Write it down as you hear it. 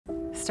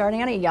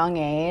Starting at a young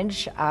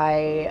age,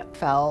 I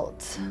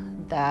felt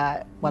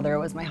that whether it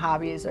was my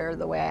hobbies or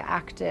the way I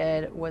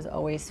acted was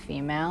always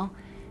female.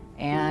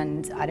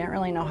 And I didn't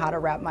really know how to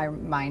wrap my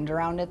mind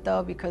around it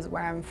though, because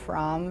where I'm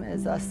from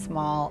is a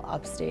small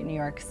upstate New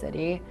York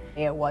City.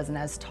 It wasn't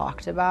as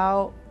talked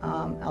about,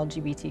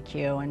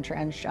 LGBTQ and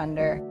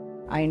transgender.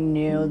 I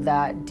knew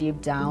that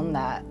deep down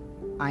that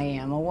I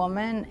am a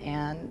woman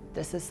and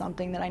this is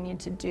something that I need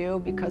to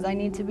do because I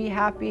need to be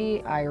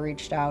happy. I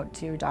reached out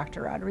to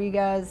Dr.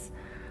 Rodriguez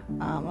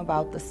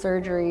about the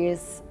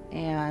surgeries,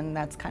 and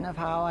that's kind of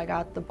how I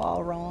got the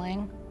ball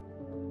rolling.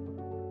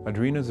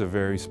 Audrina is a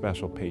very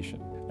special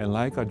patient, and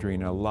like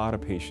Audrina, a lot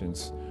of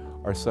patients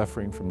are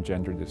suffering from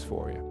gender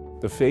dysphoria.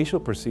 The facial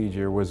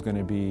procedure was going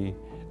to be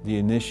the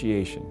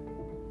initiation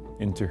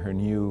into her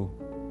new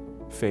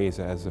phase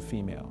as a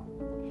female.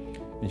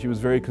 And she was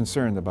very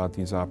concerned about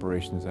these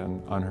operations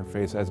on her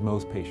face, as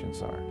most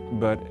patients are.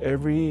 But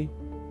every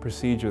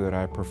procedure that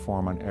I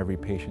perform on every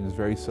patient is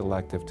very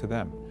selective to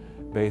them,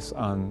 based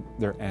on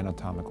their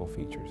anatomical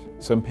features.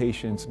 Some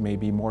patients may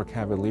be more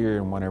cavalier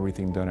and want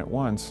everything done at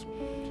once,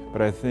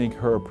 but I think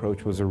her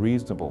approach was a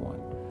reasonable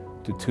one,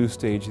 to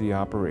two-stage the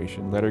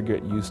operation, let her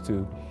get used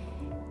to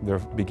the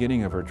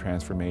beginning of her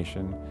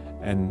transformation,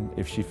 and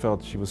if she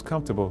felt she was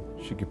comfortable,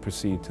 she could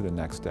proceed to the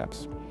next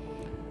steps.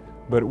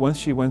 But once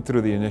she went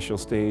through the initial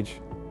stage,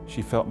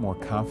 she felt more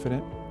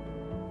confident.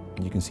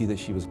 You can see that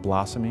she was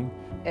blossoming.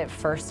 It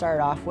first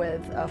started off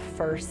with a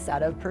first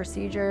set of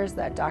procedures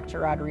that Dr.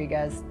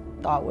 Rodriguez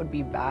thought would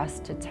be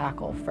best to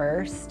tackle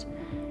first.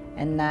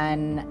 And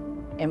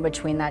then in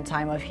between that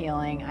time of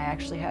healing, I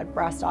actually had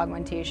breast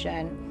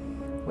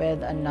augmentation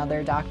with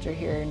another doctor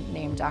here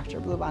named Dr.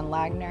 Bluebon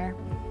Lagner.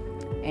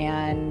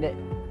 And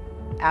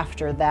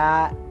after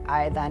that,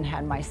 I then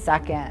had my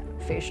second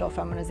facial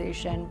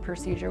feminization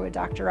procedure with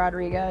Dr.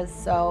 Rodriguez.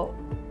 So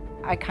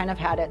I kind of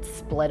had it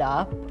split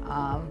up,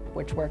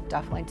 which worked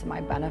definitely to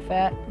my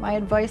benefit. My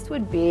advice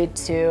would be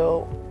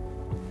to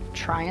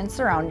try and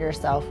surround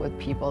yourself with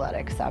people that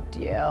accept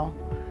you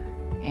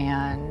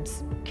and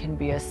can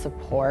be a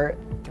support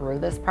through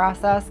this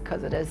process,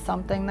 because it is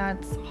something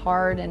that's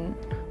hard, and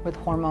with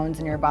hormones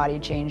in your body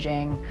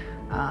changing,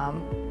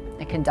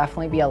 it can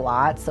definitely be a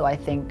lot. So I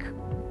think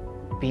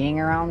being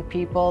around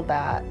people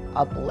that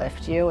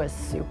uplift you is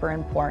super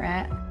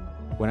important.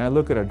 When I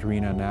look at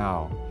Audrina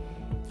now,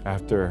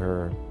 after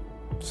her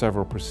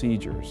several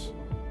procedures,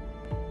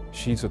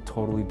 she's a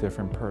totally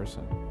different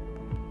person.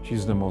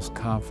 She's the most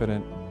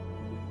confident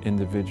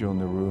individual in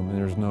the room, and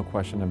there's no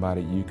question about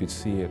it. You could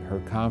see it. Her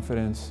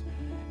confidence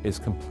is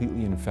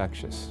completely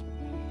infectious.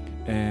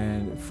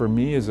 And for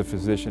me as a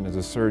physician, as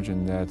a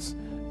surgeon that's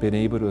been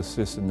able to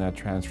assist in that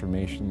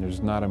transformation, there's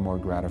not a more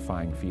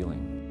gratifying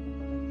feeling.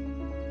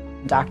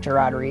 Dr.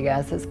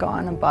 Rodriguez has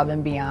gone above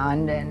and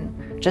beyond,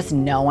 and just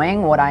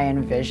knowing what I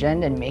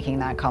envisioned and making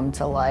that come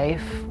to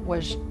life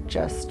was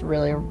just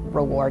really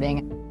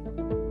rewarding.